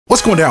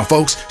What's going down,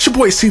 folks? It's your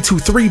boy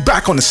C23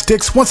 back on the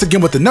sticks once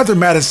again with another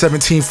Madden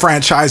 17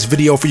 franchise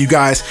video for you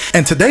guys.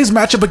 And today's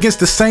matchup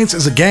against the Saints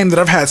is a game that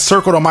I've had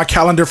circled on my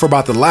calendar for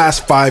about the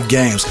last 5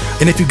 games.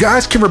 And if you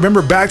guys can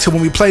remember back to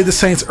when we played the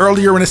Saints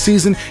earlier in the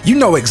season, you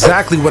know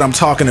exactly what I'm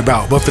talking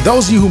about. But for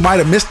those of you who might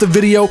have missed the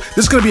video,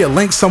 there's going to be a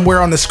link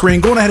somewhere on the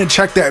screen. Go ahead and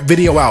check that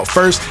video out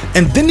first,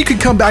 and then you can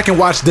come back and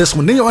watch this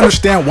one. Then you'll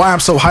understand why I'm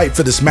so hyped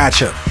for this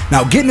matchup.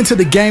 Now, getting into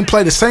the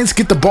gameplay, the Saints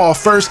get the ball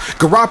first.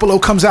 Garoppolo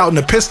comes out in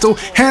the pistol,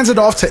 hands it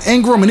off to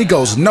Ingram, and he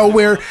goes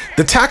nowhere.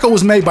 The tackle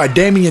was made by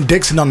Damian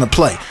Dixon on the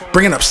play,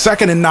 bringing up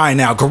 2nd and 9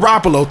 now.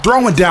 Garoppolo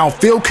throwing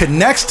downfield,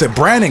 connects to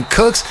Brandon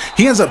Cooks.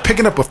 He ends up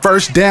picking up a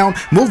first down,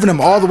 moving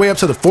him all the way up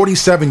to the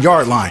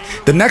 47-yard line.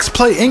 The next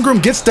play, Ingram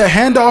gets the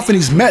handoff, and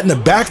he's met in the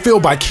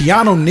backfield by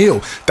Keanu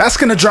Neal. That's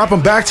going to drop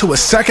him back to a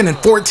 2nd and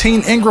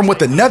 14. Ingram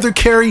with another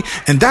carry,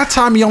 and that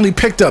time he only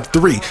picked up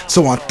 3.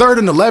 So on 3rd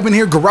and 11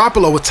 here,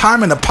 Garoppolo with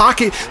time in the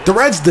pocket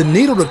threads the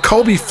needle to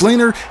Kobe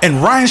Fleener, and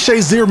Ryan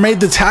Shazier made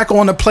the tackle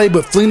on the play,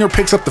 but Fleener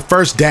picks up the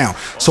first down.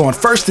 So on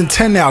 1st and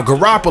 10 now,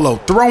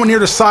 Garoppolo throwing near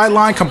the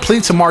sideline,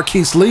 complete to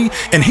Marquise Lee,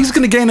 and he's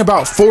going to gain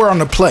about 4 on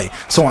the play.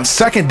 So on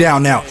 2nd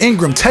down now,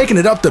 Ingram taking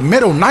it up the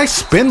middle, nice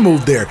spin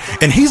move there,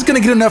 and he's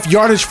going to get enough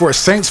yardage for a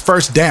Saints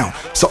first down.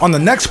 So on the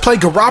next play,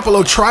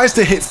 Garoppolo tries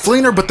to hit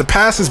Fleener, but the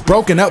pass is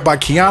broken up by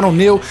Keanu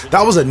Neal.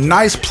 That was a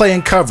nice play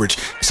in coverage.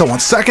 So on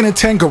 2nd and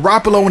 10,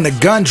 Garoppolo in the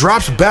gun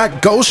drops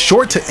back, goes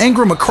short to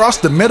Ingram across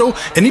the middle,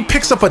 and he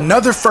picks up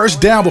another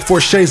first down before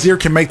Shazier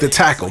can make the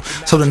tackle.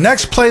 So the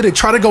next play, they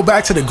try to go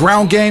back to the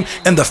ground game,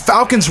 and the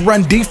Falcons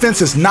run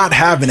defense is not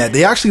having that.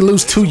 They actually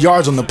lose 2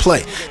 yards on the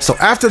play. So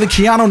after the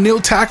Keanu Neal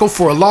tackle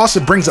for a loss,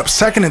 it brings up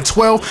 2nd and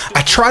 12.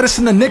 I try to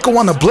send a nickel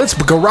on the blitz,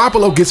 but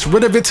Garoppolo gets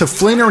rid of it to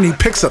Fleener, and he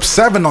picks up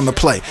 7 on the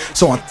play.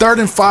 So on 3rd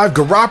and 5,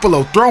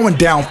 Garoppolo throwing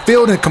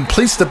downfield and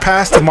completes the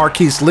pass to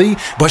Marquise Lee,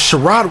 but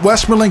Sherrod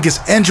Westmoreland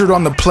gets injured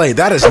on the play.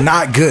 That is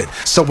not good.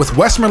 So with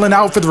Westmoreland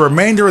out for the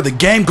remainder of the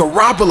game,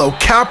 Garoppolo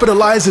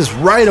capitalizes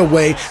right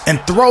away and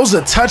throws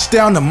a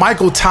touchdown to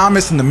Michael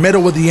Thomas in the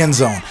middle of the end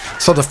zone.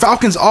 So the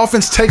Falcons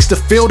offense takes the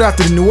field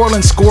after the New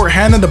Orleans score,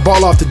 handing the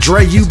ball off to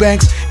Dre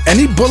Eubanks, and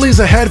he bullies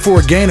ahead for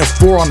a gain of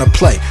 4 on the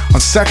play. On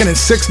 2nd and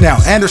 6 now,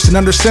 Anderson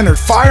under center,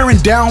 firing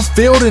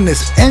downfield, and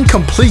it's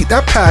incomplete.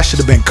 That pass should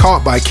have been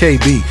caught by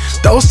KB.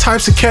 Those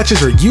types of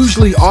catches are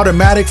usually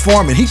automatic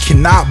for him, and he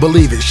cannot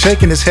believe it,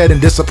 shaking his head in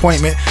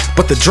disappointment.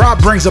 But the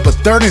drop brings up a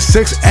 3rd and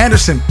 6.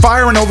 Anderson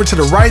firing over to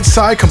the right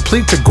side,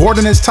 complete to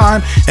Gordon this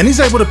time, and he's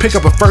able to pick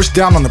up a first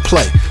down on the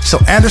play. So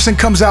Anderson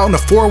comes out in the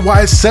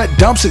 4-wide set,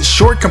 dumps it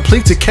short,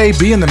 complete to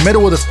KB in the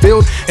middle of the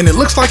field, and it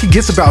looks like he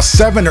gets about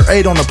 7 or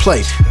 8 on the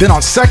play. Then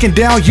on 2nd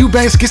down,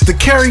 Eubanks gets the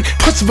carry,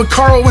 puts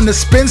Vaccaro in the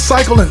spin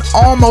cycle, and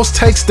almost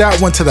takes that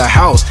one to the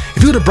house.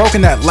 If he would have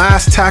broken that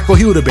last tackle,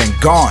 he would have been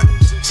gone.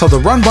 So the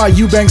run by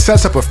Eubanks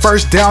sets up a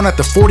first down at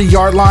the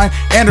 40-yard line.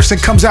 Anderson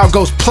comes out,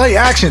 goes play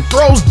action,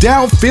 throws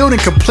downfield,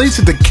 and completes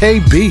it to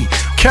KB.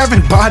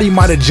 Kevin Body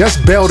might have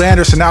just bailed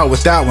Anderson out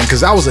with that one,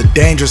 because that was a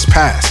dangerous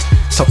pass.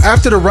 So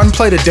after the run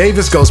play to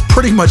Davis goes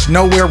pretty much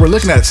nowhere, we're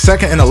looking at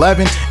 2nd and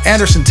 11.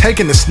 Anderson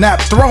taking the snap,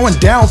 throwing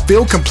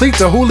downfield, complete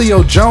to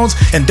Julio Jones,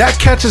 and that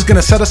catch is going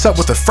to set us up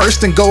with a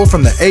 1st and goal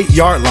from the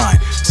 8-yard line.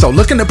 So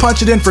looking to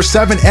punch it in for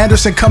 7,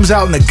 Anderson comes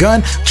out in the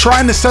gun,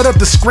 trying to set up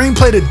the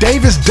screenplay to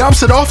Davis,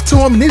 dumps it off to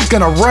him, and he's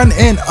going to run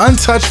in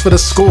untouched for the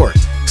score.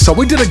 So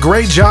we did a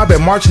great job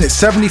at marching it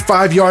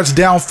 75 yards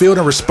downfield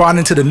and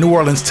responding to the New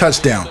Orleans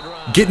touchdown.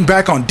 Getting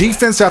back on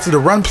defense after the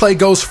run play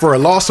goes for a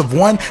loss of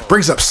 1,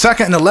 brings up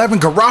 2nd and 11.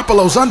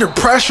 Garoppolo's under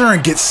pressure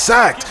and gets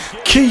sacked.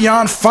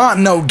 Keon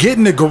Fontenot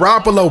getting to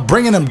Garoppolo,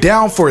 bringing him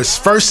down for his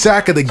first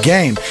sack of the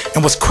game.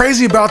 And what's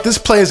crazy about this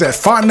play is that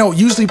Fontenot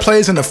usually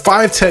plays in the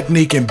 5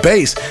 technique in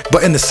base,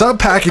 but in the sub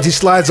package he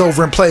slides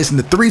over and plays in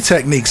the 3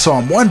 technique. So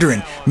I'm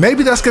wondering,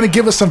 maybe that's going to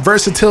give us some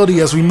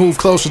versatility as we move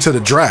closer to the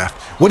draft.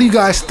 What do you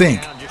guys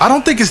think? I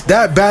don't think it's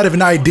that bad of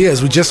an idea,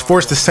 as we just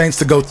forced the Saints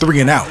to go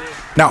 3 and out.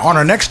 Now on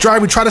our next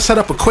drive, we try to set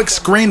up a quick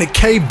screen to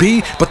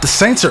KB, but the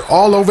Saints are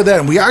all over that,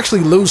 and we actually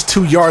lose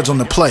 2 yards on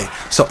the play.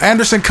 So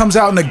Anderson comes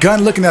out in the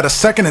gun looking at a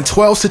 2nd and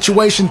 12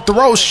 situation,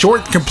 throws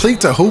short, complete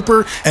to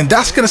Hooper, and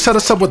that's going to set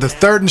us up with a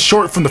 3rd and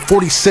short from the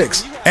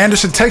 46.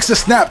 Anderson takes the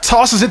snap,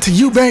 tosses it to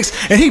Eubanks,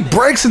 and he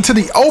breaks into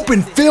the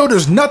open field.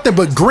 There's nothing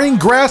but green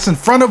grass in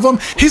front of him.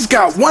 He's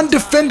got 1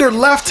 defender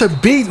left to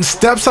beat and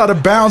steps out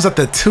of bounds at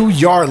the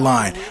 2-yard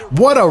line.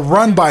 What a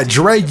run by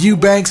Dre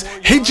Eubanks.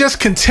 He just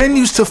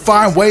continues to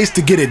find ways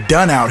to get it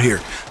done out here.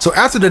 So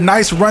after the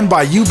nice run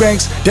by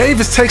Eubanks,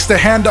 Davis takes the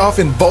handoff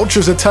and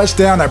vultures a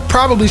touchdown that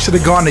probably should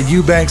have gone to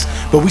Eubanks,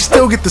 but we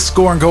still get the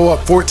score and go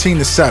up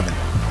 14-7.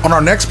 On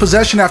our next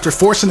possession, after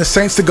forcing the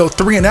Saints to go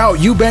 3 and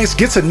out, Eubanks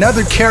gets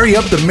another carry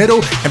up the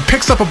middle and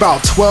picks up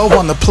about 12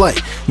 on the play.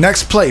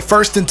 Next play,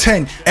 1st and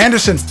 10.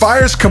 Anderson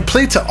fires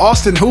complete to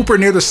Austin Hooper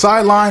near the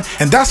sideline,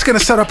 and that's going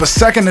to set up a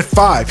 2nd and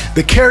 5.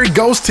 The carry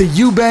goes to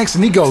Eubanks,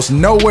 and he goes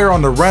nowhere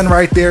on the run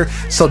right there.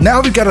 So now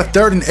we got a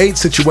 3rd and 8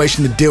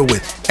 situation to deal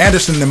with.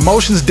 Anderson then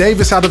motions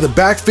Davis out of the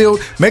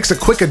backfield, makes a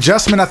quick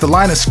adjustment at the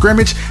line of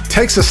scrimmage,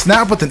 takes a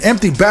snap with an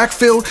empty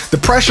backfield. The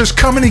pressure's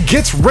coming, he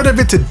gets rid of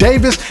it to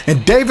Davis,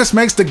 and Davis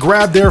makes the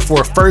grab there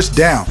for a 1st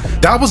down.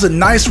 That was a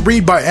nice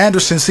read by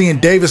Anderson, seeing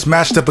Davis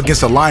matched up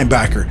against a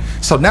linebacker.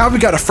 So now we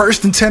got a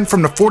 1st and 10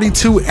 from the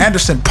 42.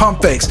 Anderson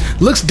pump fakes,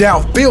 looks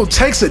downfield,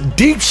 takes a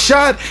deep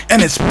shot,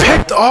 and it's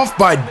picked off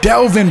by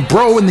Delvin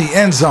Breaux in the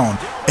end zone.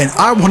 And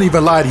I won't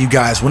even lie to you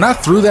guys, when I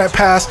threw that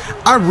pass,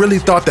 I really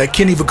thought that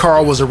Kenny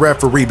Vaccaro was a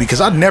referee, because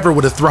I never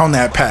would have thrown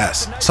that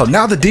pass. So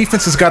now the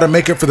defense has got to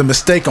make up for the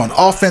mistake on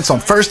offense. On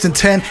 1st and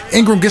 10,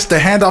 Ingram gets the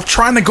handoff,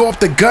 trying to go up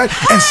the gut,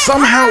 and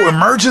somehow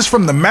emerges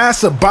from the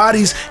mass of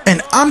bodies.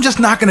 And I'm just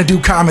not going to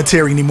do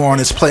commentary anymore on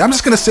this play. I'm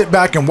just going to sit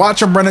back and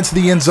watch him run into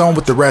the end zone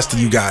with the rest of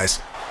you guys.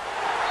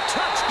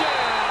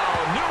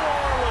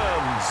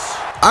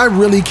 I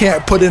really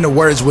can't put into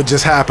words what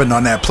just happened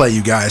on that play,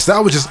 you guys. That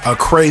was just a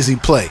crazy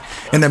play.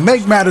 And to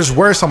make matters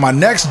worse, on my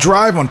next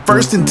drive on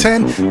 1st and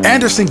 10,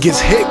 Anderson gets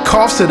hit,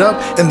 coughs it up,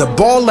 and the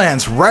ball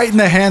lands right in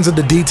the hands of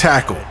the D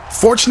tackle.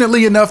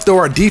 Fortunately enough, though,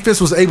 our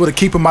defense was able to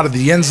keep him out of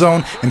the end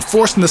zone and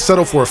force him to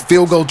settle for a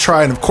field goal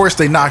try, and of course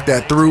they knocked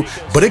that through,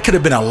 but it could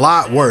have been a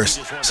lot worse.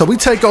 So we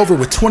take over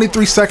with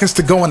 23 seconds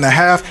to go in the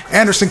half.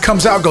 Anderson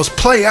comes out, goes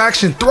play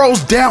action,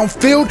 throws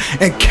downfield,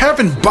 and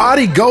Kevin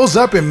Body goes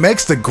up and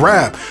makes the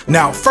grab.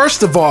 Now,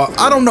 first of all,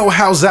 I don't know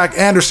how Zach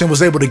Anderson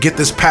was able to get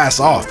this pass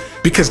off,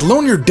 because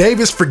Lunier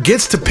Davis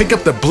forgets to pick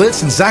up the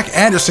blitz and Zach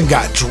Anderson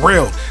got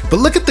drilled. But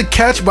look at the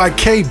catch by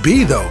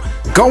KB though.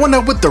 Going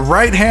up with the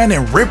right hand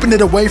and ripping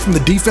it away from the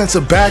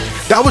defensive back,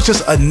 that was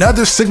just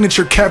another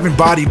signature Kevin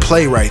Body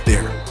play right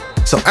there.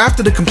 So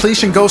after the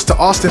completion goes to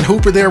Austin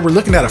Hooper there, we're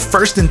looking at a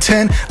 1st and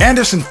 10.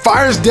 Anderson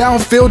fires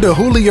downfield to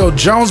Julio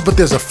Jones, but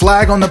there's a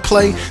flag on the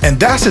play, and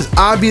that's as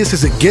obvious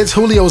as it gets.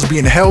 Julio's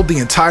being held the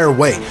entire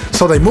way.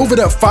 So they move it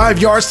up 5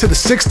 yards to the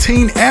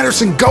 16.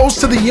 Anderson goes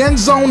to the end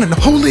zone, and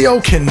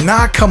Julio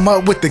cannot come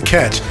up with the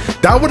catch.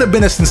 That would have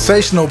been a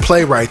sensational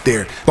play right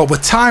there. But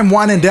with time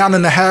winding down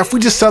in the half, we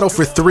just settle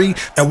for 3,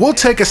 and we'll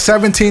take a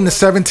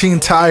 17-17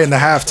 tie in the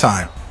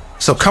halftime.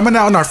 So coming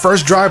out in our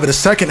first drive of the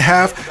second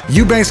half,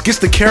 Eubanks gets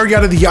the carry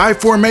out of the I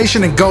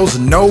formation and goes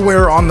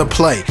nowhere on the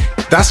play.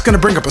 That's going to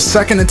bring up a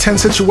 2nd and 10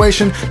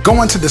 situation,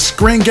 going to the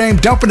screen game,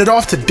 dumping it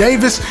off to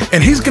Davis,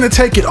 and he's going to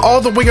take it all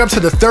the way up to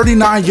the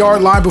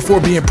 39-yard line before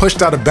being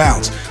pushed out of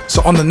bounds.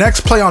 So on the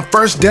next play on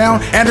 1st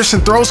down, Anderson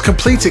throws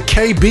complete to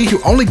KB,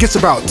 who only gets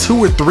about 2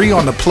 or 3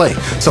 on the play.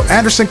 So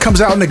Anderson comes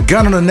out in the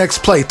gun on the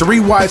next play, 3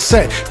 wide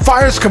set,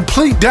 fires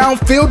complete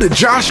downfield to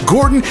Josh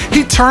Gordon.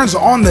 He turns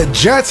on the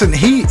Jets and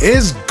he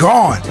is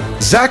gone.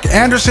 Zach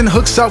Anderson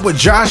hooks up with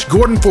Josh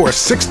Gordon for a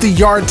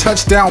 60-yard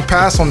touchdown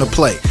pass on the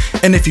play.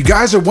 And if you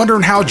guys are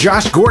wondering how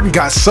Josh Gordon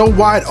got so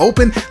wide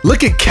open,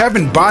 look at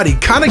Kevin Body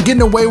kind of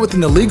getting away with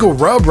an illegal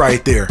rub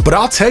right there. But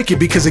I'll take it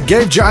because it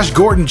gave Josh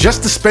Gordon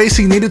just the space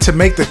he needed to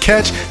make the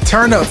catch,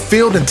 turn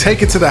upfield, and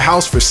take it to the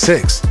house for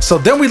 6. So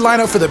then we line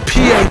up for the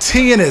PAT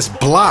and it's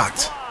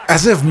blocked.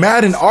 As if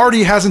Madden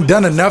already hasn't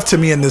done enough to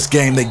me in this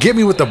game, they get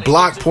me with the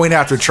block point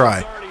after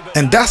try.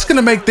 And that's going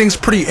to make things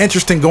pretty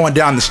interesting going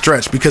down the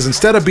stretch, because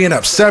instead of being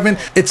up 7,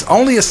 it's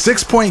only a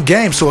 6-point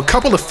game, so a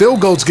couple of field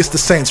goals gets the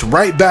Saints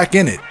right back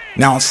in it.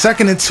 Now on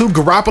 2nd and 2,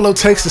 Garoppolo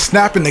takes the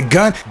snap in the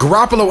gun.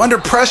 Garoppolo under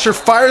pressure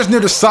fires near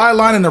the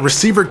sideline, and the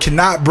receiver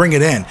cannot bring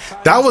it in.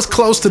 That was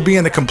close to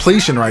being a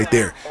completion right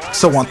there.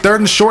 So on 3rd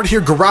and short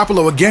here,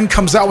 Garoppolo again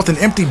comes out with an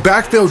empty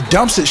backfield,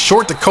 dumps it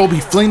short to Kobe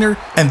Fleener,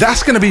 and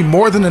that's going to be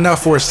more than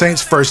enough for a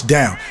Saints 1st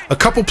down. A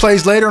couple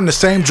plays later on the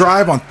same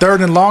drive on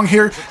 3rd and long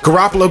here,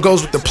 Garoppolo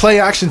goes with the play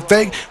action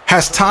fake,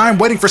 has time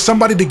waiting for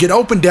somebody to get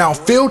open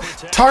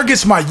downfield,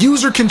 targets my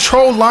user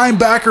control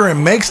linebacker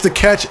and makes the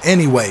catch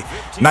anyway.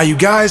 Now you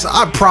guys,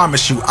 I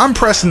promise you, I'm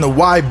pressing the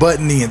Y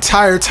button the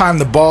entire time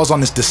the ball's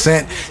on this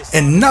descent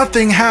and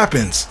nothing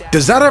happens.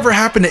 Does that ever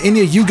happen to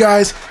any of you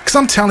guys? Because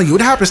I'm telling you,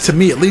 it happens to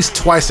me at least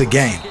twice a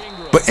game.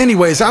 But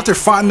anyways, after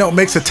Fontenot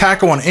makes a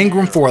tackle on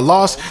Ingram for a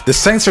loss, the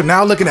Saints are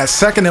now looking at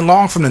 2nd and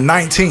long from the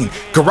 19.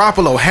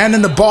 Garoppolo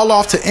handing the ball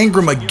off to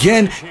Ingram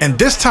again, and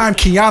this time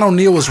Keanu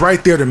Neal was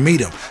right there to meet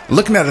him.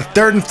 Looking at a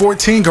 3rd and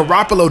 14,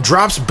 Garoppolo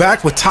drops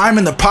back with time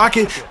in the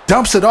pocket,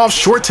 dumps it off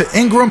short to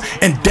Ingram,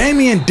 and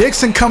Damian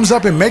Dixon comes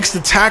up and makes the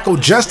tackle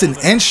just an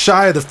inch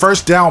shy of the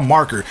 1st down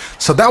marker.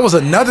 So that was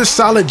another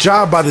solid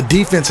job by the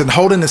defense in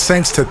holding the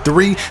Saints to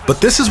 3,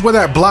 but this is where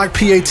that block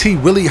PAT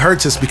really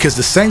hurts us, because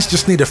the Saints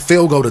just need a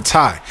field goal to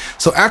tie.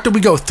 So after we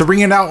go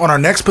 3 and out on our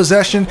next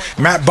possession,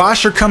 Matt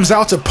Bosher comes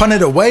out to punt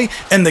it away,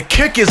 and the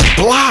kick is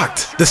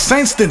blocked. The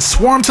Saints then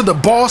swarm to the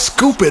ball,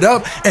 scoop it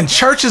up, and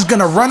Church is going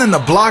to run in the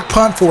block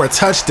punt for a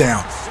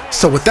touchdown.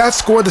 So with that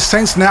score, the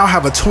Saints now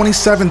have a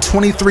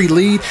 27-23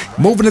 lead.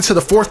 Moving into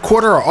the fourth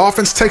quarter, our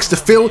offense takes the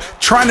field,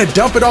 trying to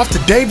dump it off to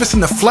Davis in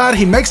the flat.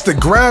 He makes the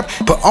grab,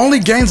 but only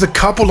gains a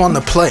couple on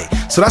the play.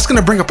 So that's going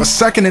to bring up a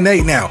 2nd and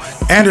 8 now.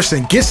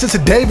 Anderson gets it to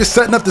Davis,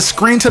 setting up the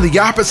screen to the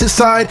opposite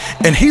side,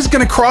 and he's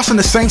going to cross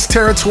into Saints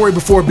territory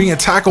before being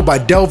tackled by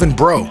Delvin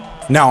Breaux.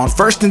 Now on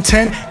 1st and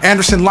 10,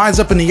 Anderson lines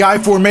up in the I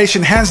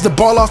formation, hands the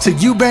ball off to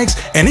Eubanks,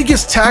 and he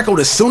gets tackled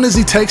as soon as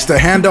he takes the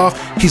handoff.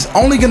 He's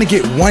only going to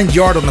get 1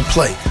 yard on the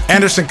play.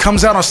 Anderson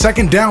comes out on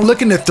 2nd down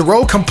looking to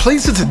throw,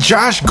 completes it to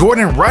Josh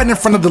Gordon right in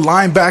front of the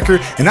linebacker,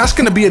 and that's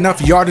going to be enough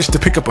yardage to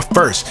pick up a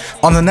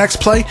 1st. On the next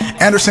play,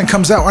 Anderson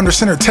comes out under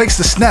center, takes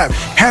the snap,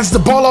 hands the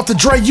ball off to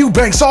Dre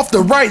Eubanks off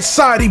the right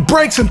side. He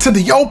breaks into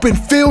the open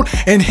field,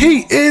 and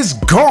he is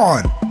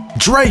gone.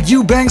 Dre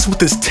Eubanks with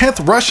his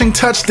 10th rushing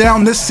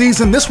touchdown this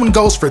season. This one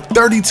goes for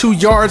 32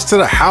 yards to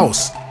the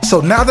house. So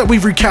now that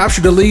we've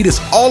recaptured the lead,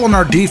 it's all on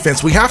our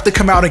defense. We have to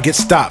come out and get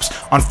stops.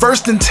 On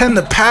 1st and 10,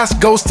 the pass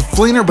goes to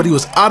Fleener, but he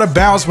was out of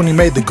bounds when he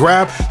made the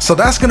grab. So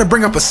that's going to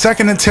bring up a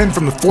 2nd and 10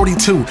 from the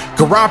 42.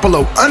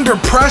 Garoppolo, under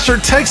pressure,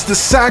 takes the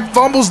sack,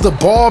 fumbles the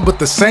ball, but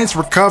the Saints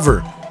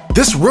recover.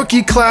 This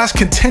rookie class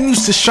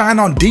continues to shine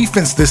on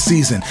defense this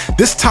season.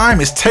 This time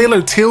it's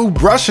Taylor Till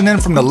rushing in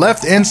from the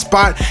left end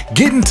spot,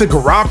 getting to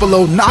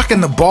Garoppolo,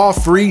 knocking the ball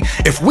free.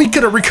 If we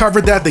could have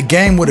recovered that, the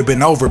game would have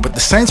been over, but the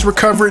Saints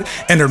recovered,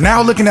 and they're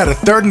now looking at a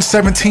 3rd and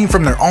 17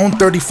 from their own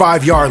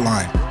 35-yard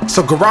line.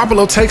 So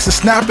Garoppolo takes a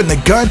snap in the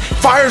gun,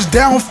 fires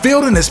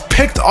downfield, and is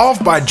picked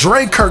off by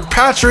Dre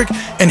Kirkpatrick,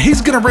 and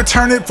he's going to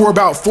return it for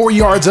about 4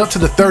 yards up to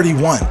the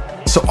 31.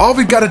 So all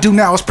we got to do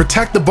now is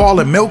protect the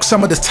ball and milk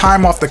some of this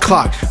time off the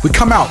clock. We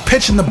come out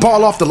pitching the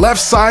ball off the left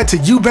side to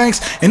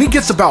Eubanks, and he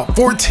gets about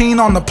 14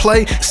 on the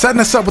play, setting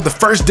us up with the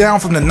 1st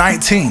down from the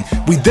 19.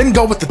 We then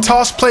go with the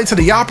toss play to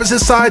the opposite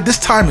side. This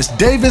time it's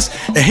Davis,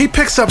 and he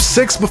picks up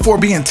 6 before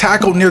being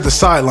tackled near the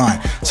sideline.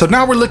 So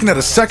now we're looking at a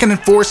 2nd and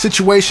 4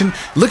 situation,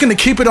 looking to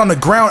keep it on the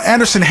ground.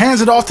 Anderson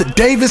hands it off to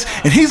Davis,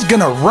 and he's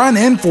going to run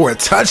in for a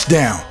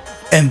touchdown.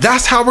 And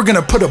that's how we're going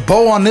to put a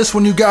bow on this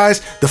one, you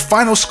guys. The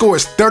final score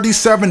is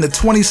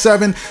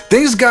 37-27.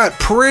 Things got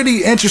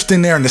pretty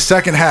interesting there in the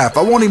 2nd half.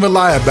 I won't even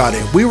lie about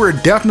it. We were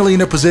definitely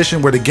in a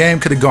position where the game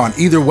could have gone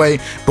either way,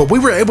 but we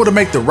were able to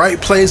make the right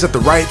plays at the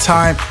right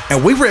time,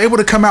 and we were able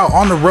to come out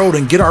on the road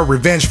and get our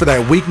revenge for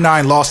that Week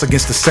 9 loss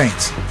against the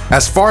Saints.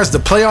 As far as the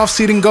playoff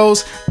seeding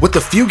goes, with the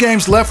few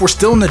games left, we're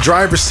still in the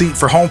driver's seat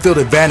for home field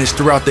advantage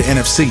throughout the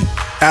NFC.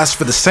 As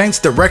for the Saints,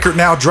 the record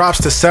now drops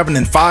to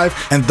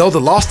 7-5, and though the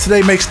loss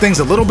today makes things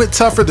a little bit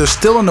tougher, they're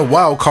still in the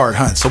wild card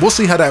hunt, so we'll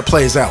see how that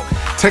plays out.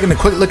 Taking a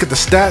quick look at the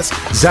stats,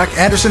 Zach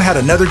Anderson had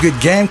another good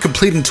game,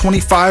 completing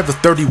 25 of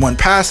 31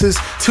 passes,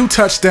 2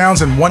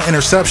 touchdowns and 1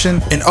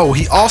 interception, and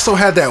he also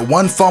had that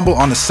 1 fumble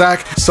on the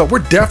sack, so we're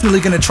definitely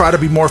going to try to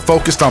be more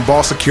focused on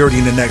ball security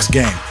in the next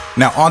game.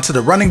 Now on to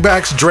the running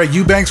backs. Dre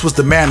Eubanks was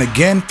the man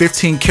again,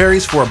 15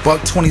 carries for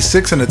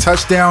 $126 and a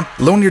touchdown.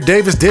 Lunier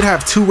Davis did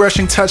have 2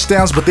 rushing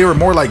touchdowns, but they were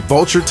more like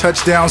vulture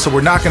touchdowns, so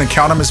we're not going to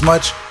count them as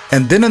much.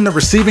 And then in the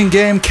receiving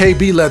game,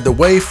 KB led the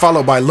way,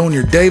 followed by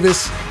Lunier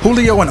Davis.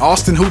 Julio and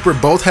Austin Hooper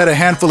both had a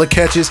handful of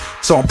catches,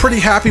 so I'm pretty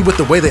happy with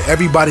the way that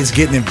everybody's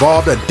getting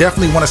involved. I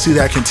definitely want to see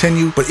that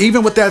continue. But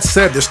even with that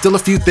said, there's still a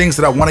few things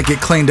that I want to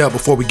get cleaned up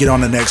before we get on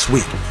to next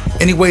week.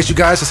 Anyways, you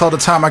guys, that's all the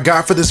time I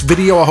got for this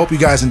video. I hope you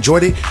guys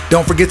enjoyed it.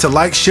 Don't forget to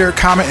like, share,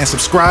 comment, and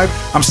subscribe.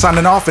 I'm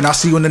signing off, and I'll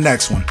see you in the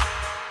next one.